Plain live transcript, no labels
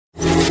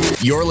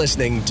You're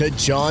listening to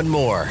John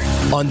Moore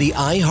on the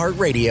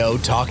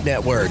iHeartRadio Talk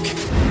Network.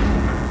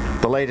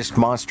 The latest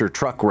monster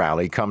truck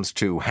rally comes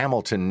to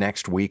Hamilton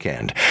next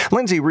weekend.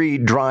 Linsey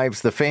Read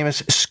drives the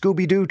famous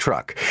Scooby Doo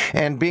truck,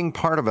 and being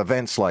part of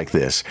events like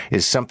this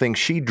is something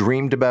she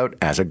dreamed about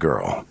as a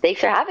girl.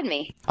 Thanks for having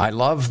me. I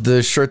love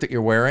the shirt that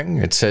you're wearing.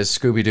 It says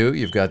Scooby Doo.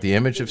 You've got the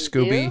image of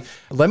Scooby.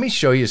 Let me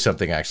show you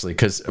something, actually,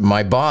 because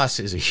my boss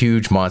is a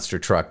huge monster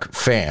truck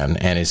fan,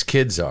 and his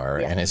kids are,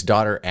 and his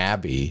daughter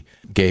Abby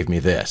gave me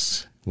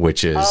this,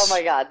 which is... Oh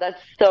my God,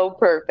 that's so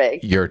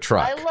perfect. Your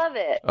truck. I love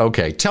it.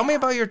 Okay, tell me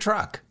about your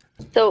truck.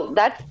 So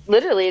that's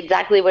literally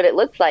exactly what it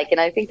looks like. And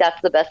I think that's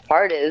the best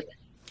part is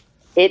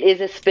it is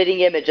a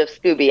spitting image of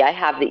Scooby. I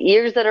have the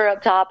ears that are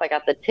up top. I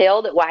got the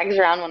tail that wags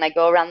around when I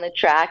go around the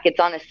track. It's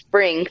on a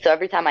spring. So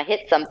every time I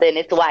hit something,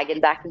 it's wagging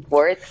back and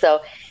forth. So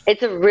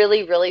it's a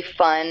really, really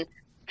fun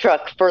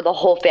truck for the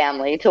whole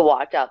family to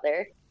watch out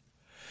there.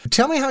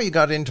 Tell me how you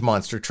got into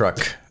monster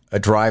truck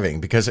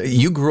driving, because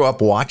you grew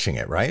up watching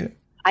it, right?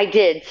 I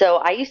did. So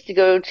I used to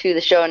go to the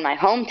show in my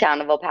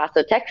hometown of El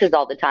Paso, Texas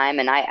all the time,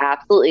 and I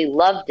absolutely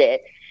loved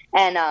it.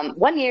 And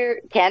one year,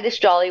 Candace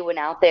Jolly went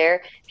out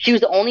there. She was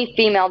the only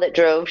female that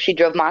drove. She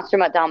drove Monster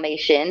Mutt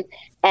Dalmatian.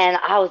 And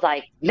I was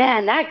like,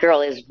 man, that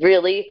girl is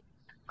really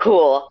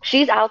cool.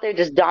 She's out there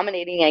just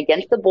dominating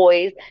against the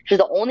boys. She's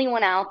the only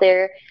one out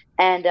there.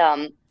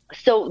 And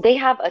so they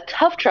have a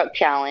tough truck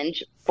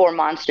challenge for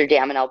Monster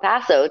Jam in El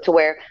Paso, to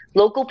where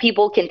local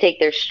people can take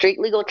their street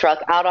legal truck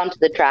out onto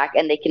the track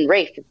and they can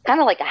race. It's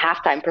kind of like a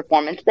halftime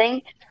performance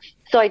thing.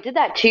 So I did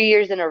that 2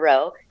 years in a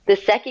row. The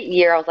second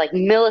year, I was like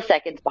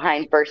milliseconds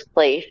behind first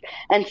place.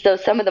 And so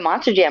some of the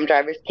Monster Jam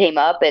drivers came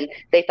up and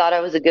they thought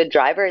I was a good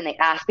driver, and they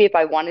asked me if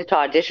I wanted to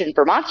audition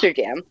for Monster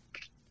Jam.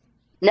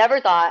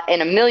 Never thought in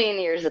a million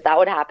years that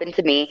would happen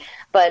to me,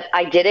 but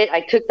I did it.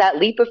 I took that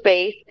leap of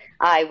faith.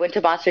 I went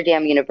to Monster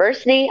Jam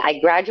University. I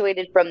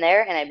graduated from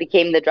there, and I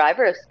became the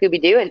driver of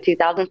Scooby Doo in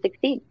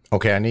 2016.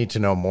 Okay, I need to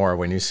know more.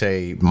 When you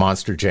say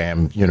Monster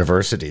Jam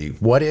University,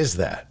 what is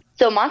that?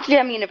 So Monster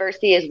Jam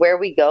University is where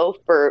we go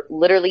for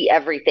literally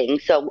everything.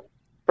 So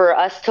for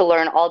us to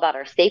learn all about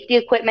our safety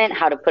equipment,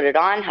 how to put it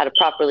on, how to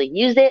properly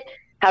use it,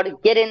 how to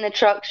get in the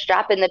truck,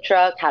 strap in the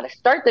truck, how to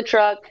start the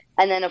truck,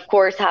 and then, of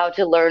course, how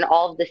to learn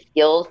all of the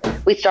skills.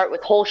 We start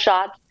with hole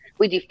shots.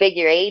 We do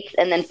figure eights,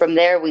 and then from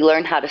there, we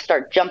learn how to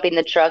start jumping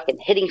the truck and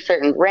hitting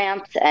certain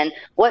ramps and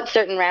what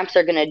certain ramps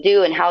are going to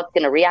do and how it's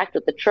going to react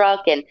with the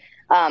truck, and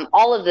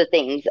all of the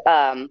things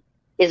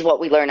is what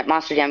we learn at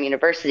Monster Jam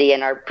University.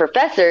 And our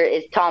professor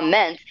is Tom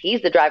Mentz.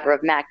 He's the driver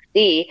of Max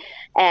D,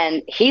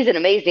 and he's an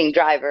amazing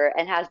driver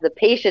and has the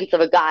patience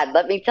of a god,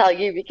 let me tell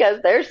you, because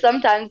there's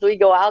sometimes we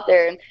go out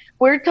there and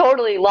we're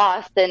totally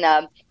lost,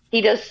 and he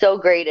does so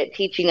great at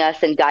teaching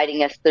us and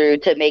guiding us through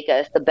to make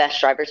us the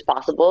best drivers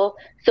possible.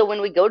 So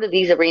when we go to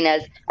these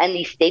arenas and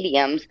these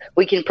stadiums,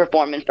 we can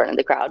perform in front of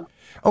the crowd.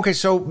 Okay,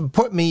 so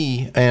put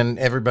me and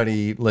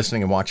everybody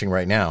listening and watching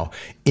right now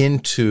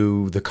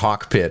into the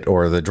cockpit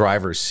or the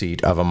driver's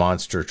seat of a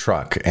monster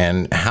truck.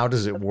 And how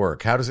does it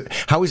work? How is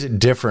it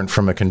different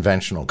from a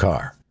conventional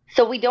car?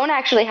 So we don't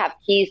actually have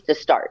keys to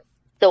start.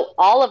 So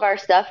all of our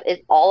stuff is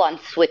all on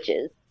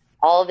switches.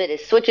 All of it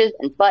is switches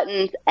and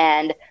buttons.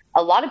 And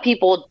a lot of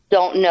people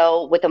don't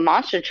know with a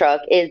monster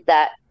truck is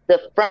that the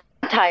front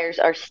tires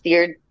are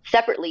steered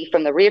separately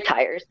from the rear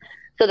tires.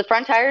 So the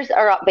front tires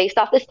are based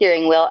off the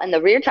steering wheel, and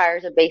the rear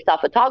tires are based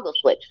off a toggle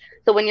switch.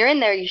 So when you're in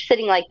there, you're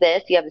sitting like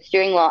this, you have the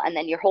steering wheel, and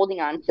then you're holding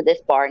on to this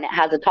bar, and it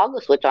has a toggle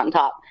switch on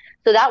top.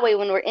 So that way,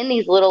 when we're in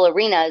these little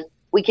arenas,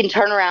 we can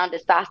turn around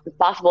as fast as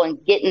possible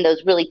and get in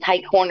those really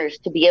tight corners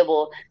to be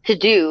able to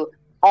do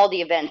all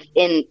the events.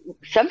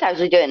 Sometimes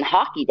we do it in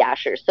hockey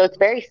dashers. So it's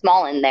very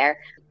small in there.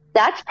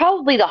 That's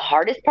probably the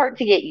hardest part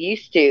to get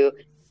used to,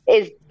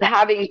 is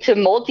having to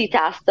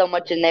multitask so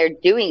much in there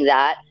doing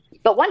that.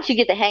 But once you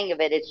get the hang of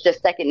it, it's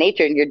just second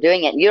nature, and you're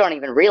doing it and you don't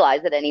even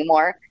realize it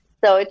anymore.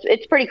 So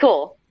it's pretty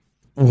cool.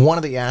 One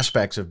of the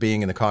aspects of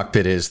being in the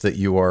cockpit is that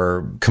you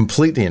are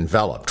completely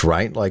enveloped,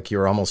 right? Like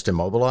you're almost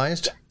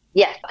immobilized?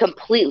 Yes,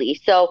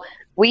 completely. So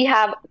we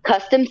have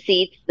custom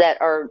seats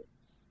that are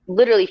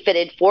literally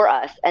fitted for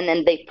us, and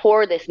then they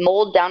pour this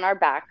mold down our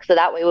back. So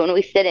that way when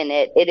we sit in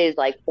it, it is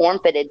like form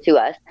fitted to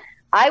us.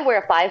 I wear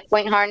a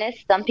 5-point harness.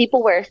 Some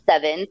people wear a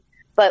 7.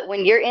 But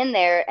when you're in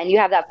there and you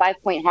have that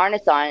 5-point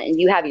harness on and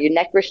you have your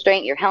neck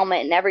restraint, your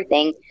helmet and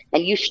everything,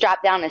 and you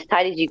strap down as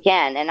tight as you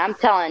can, and I'm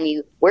telling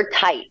you, we're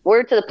tight.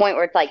 We're to the point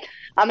where it's like,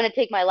 I'm going to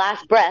take my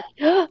last breath,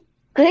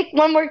 click,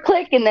 one more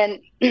click, and then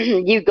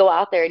you go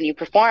out there and you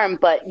perform,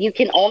 but you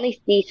can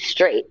only see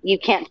straight. You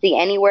can't see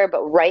anywhere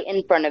but right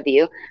in front of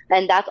you.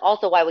 And that's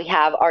also why we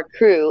have our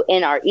crew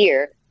in our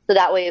ear. So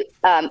that way,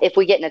 if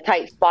we get in a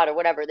tight spot or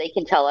whatever, they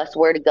can tell us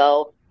where to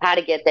go, how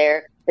to get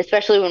there,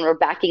 especially when we're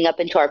backing up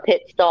into our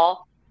pit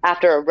stall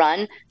after a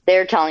run.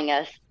 They're telling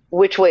us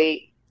which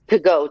way to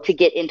go to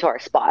get into our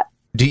spot.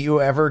 Do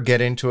you ever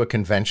get into a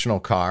conventional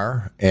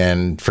car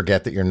and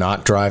forget that you're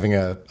not driving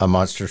a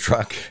monster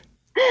truck?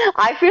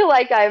 I feel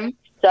like I'm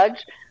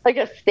such like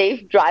a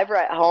safe driver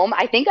at home.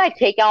 I think I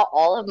take out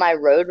all of my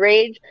road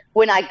rage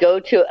when I go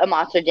to a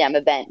Monster Jam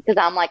event because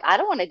I'm like, I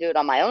don't want to do it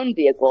on my own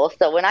vehicle.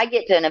 So when I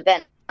get to an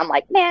event, I'm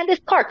like, man, this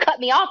car cut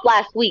me off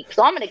last week,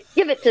 so I'm going to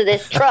give it to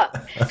this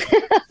truck.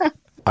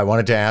 I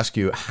wanted to ask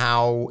you,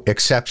 how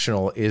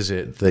exceptional is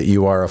it that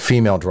you are a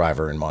female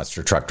driver in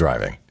monster truck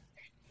driving?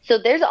 So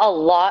there's a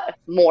lot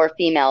more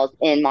females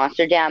in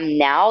Monster Jam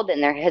now than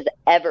there has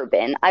ever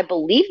been. I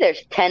believe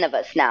there's 10 of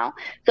us now.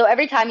 So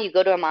every time you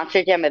go to a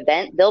Monster Jam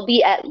event, there'll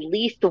be at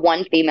least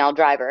one female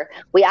driver.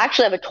 We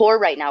actually have a tour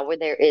right now where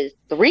there is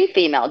 3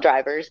 female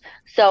drivers.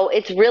 So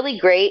it's really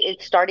great.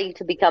 It's starting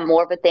to become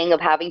more of a thing of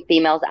having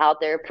females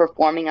out there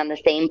performing on the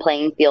same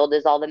playing field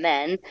as all the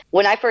men.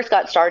 When I first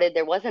got started,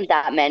 there wasn't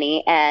that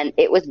many, and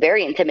it was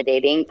very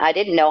intimidating. I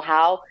didn't know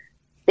how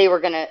they were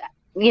going to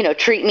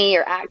treat me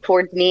or act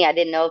towards me. I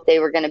didn't know if they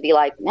were going to be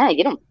like, nah,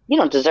 you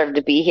don't deserve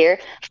to be here.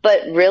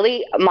 But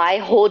really, my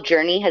whole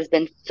journey has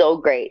been so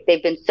great.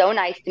 They've been so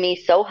nice to me,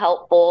 so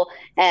helpful.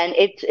 And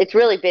it's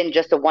really been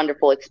just a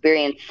wonderful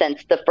experience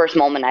since the first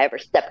moment I ever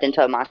stepped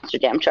into a Monster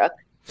Jam truck.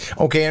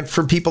 Okay, and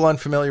for people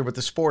unfamiliar with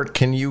the sport,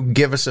 can you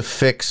give us a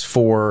fix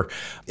for,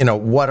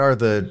 what are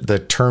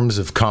the terms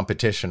of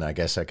competition, I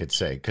guess I could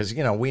say? Because,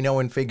 we know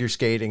in figure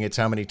skating, it's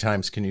how many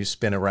times can you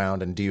spin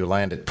around and do you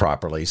land it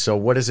properly? So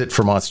what is it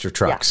for monster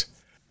trucks? Yeah.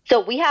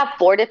 So we have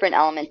 4 different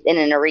elements in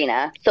an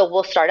arena. So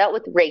we'll start out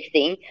with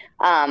racing.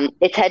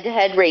 It's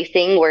head-to-head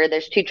racing where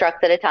there's 2 trucks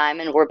at a time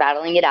and we're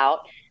battling it out.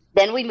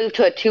 Then we move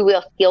to a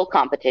 2-wheel skill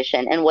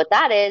competition. And what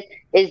that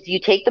is you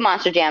take the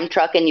Monster Jam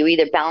truck and you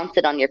either balance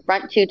it on your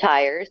front 2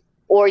 tires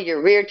or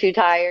your rear 2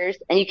 tires.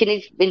 And you can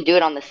even do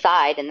it on the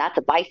side. And that's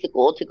a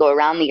bicycle to go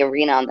around the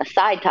arena on the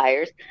side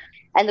tires.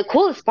 And the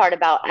coolest part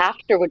about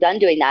after we're done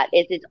doing that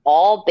is it's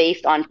all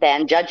based on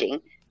fan judging.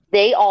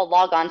 They all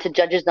log on to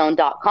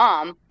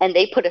judgeszone.com and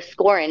they put a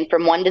score in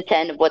from 1 to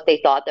 10 of what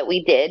they thought that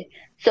we did.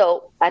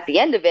 So at the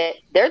end of it,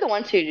 they're the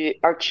ones who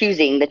are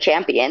choosing the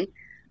champion.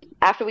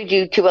 After we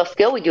do 2-wheel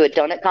skill, we do a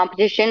donut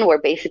competition where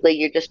basically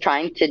you're just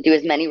trying to do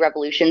as many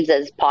revolutions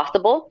as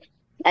possible.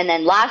 And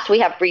then last, we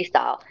have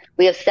freestyle.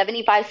 We have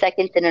 75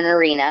 seconds in an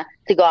arena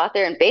to go out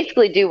there and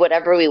basically do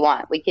whatever we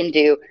want. We can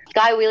do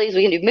sky wheelies,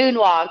 we can do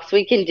moonwalks,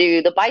 we can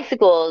do the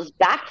bicycles,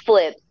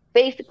 backflips.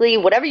 Basically,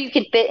 whatever you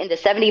can fit into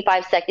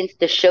 75 seconds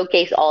to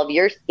showcase all of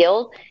your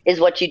skills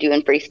is what you do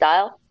in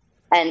freestyle.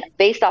 And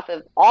based off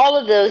of all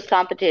of those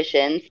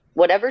competitions,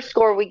 whatever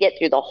score we get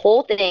through the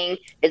whole thing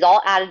is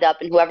all added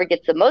up, and whoever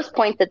gets the most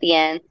points at the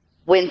end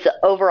wins the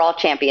overall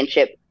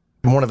championship.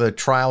 One of the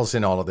trials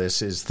in all of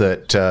this is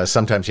that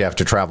sometimes you have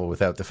to travel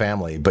without the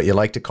family, but you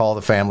like to call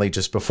the family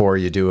just before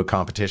you do a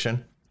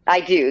competition?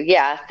 I do,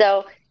 yeah.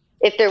 So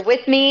if they're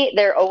with me,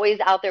 they're always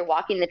out there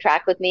walking the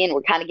track with me, and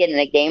we're kind of getting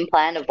a game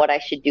plan of what I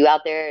should do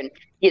out there. And,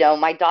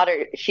 my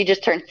daughter, she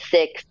just turned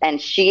 6, and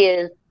she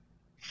is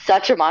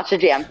such a Monster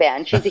Jam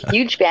fan. She's a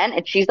huge fan,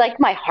 and she's like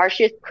my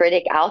harshest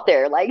critic out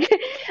there. Like,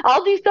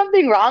 I'll do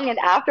something wrong, and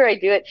after I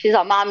do it, she's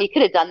like, Mom, you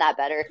could have done that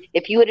better.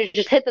 If you would have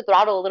just hit the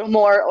throttle a little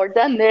more or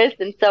done this.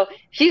 And so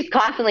she's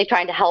constantly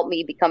trying to help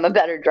me become a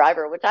better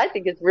driver, which I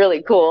think is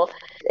really cool.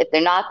 If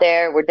they're not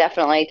there, we're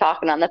definitely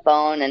talking on the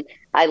phone, and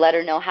I let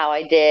her know how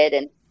I did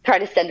and try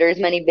to send her as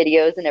many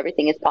videos and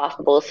everything as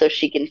possible so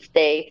she can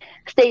stay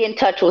in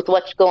touch with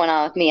what's going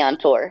on with me on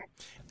tour.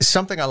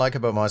 Something I like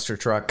about Monster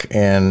Truck,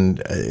 and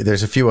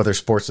there's a few other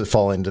sports that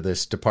fall into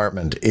this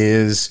department,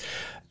 is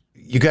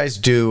you guys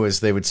do, as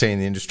they would say in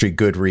the industry,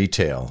 good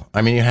retail.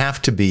 I mean, you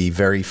have to be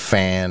very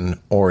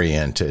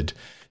fan-oriented.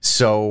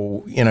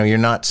 So, you're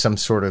not some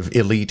sort of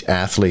elite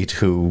athlete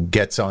who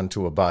gets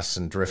onto a bus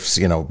and drifts,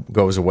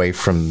 goes away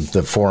from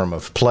the forum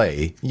of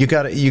play. You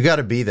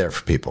gotta be there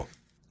for people.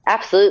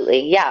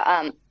 Absolutely.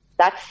 Yeah.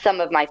 That's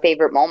some of my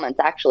favorite moments,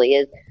 actually,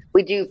 is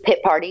we do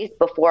pit parties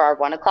before our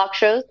 1 o'clock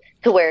shows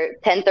to where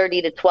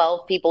 10:30 to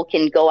 12 people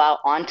can go out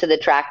onto the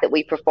track that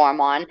we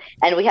perform on.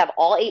 And we have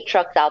all 8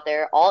 trucks out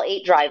there, all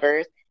 8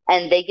 drivers,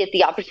 and they get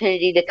the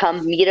opportunity to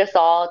come meet us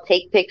all,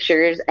 take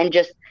pictures, and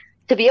just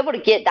to be able to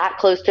get that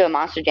close to a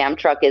Monster Jam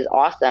truck is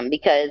awesome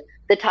because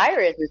the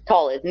tire is as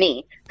tall as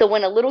me. So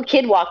when a little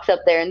kid walks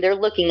up there and they're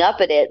looking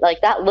up at it,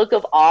 like that look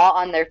of awe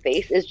on their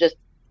face is just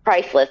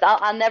priceless.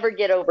 I'll never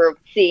get over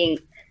seeing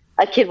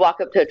a kid walk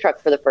up to a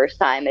truck for the first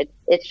time.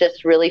 It's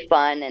just really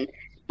fun, and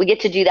we get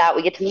to do that.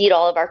 We get to meet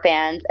all of our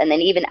fans, and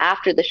then even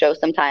after the show,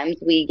 sometimes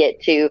we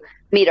get to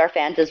meet our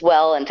fans as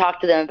well and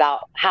talk to them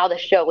about how the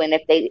show went,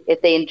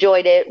 if they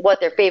enjoyed it, what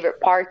their favorite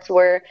parts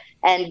were,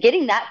 and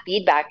getting that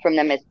feedback from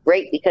them is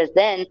great because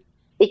then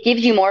it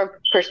gives you more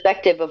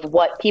perspective of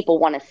what people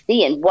want to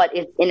see and what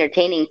is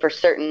entertaining for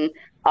certain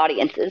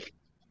audiences.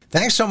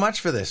 Thanks so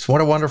much for this.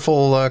 What a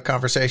wonderful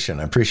conversation.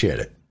 I appreciate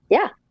it.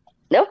 Yeah.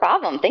 No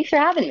problem. Thanks for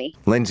having me.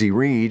 Linsey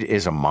Read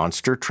is a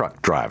monster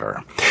truck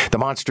driver. The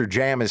Monster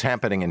Jam is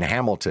happening in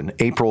Hamilton,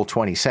 April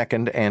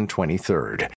 22nd and 23rd.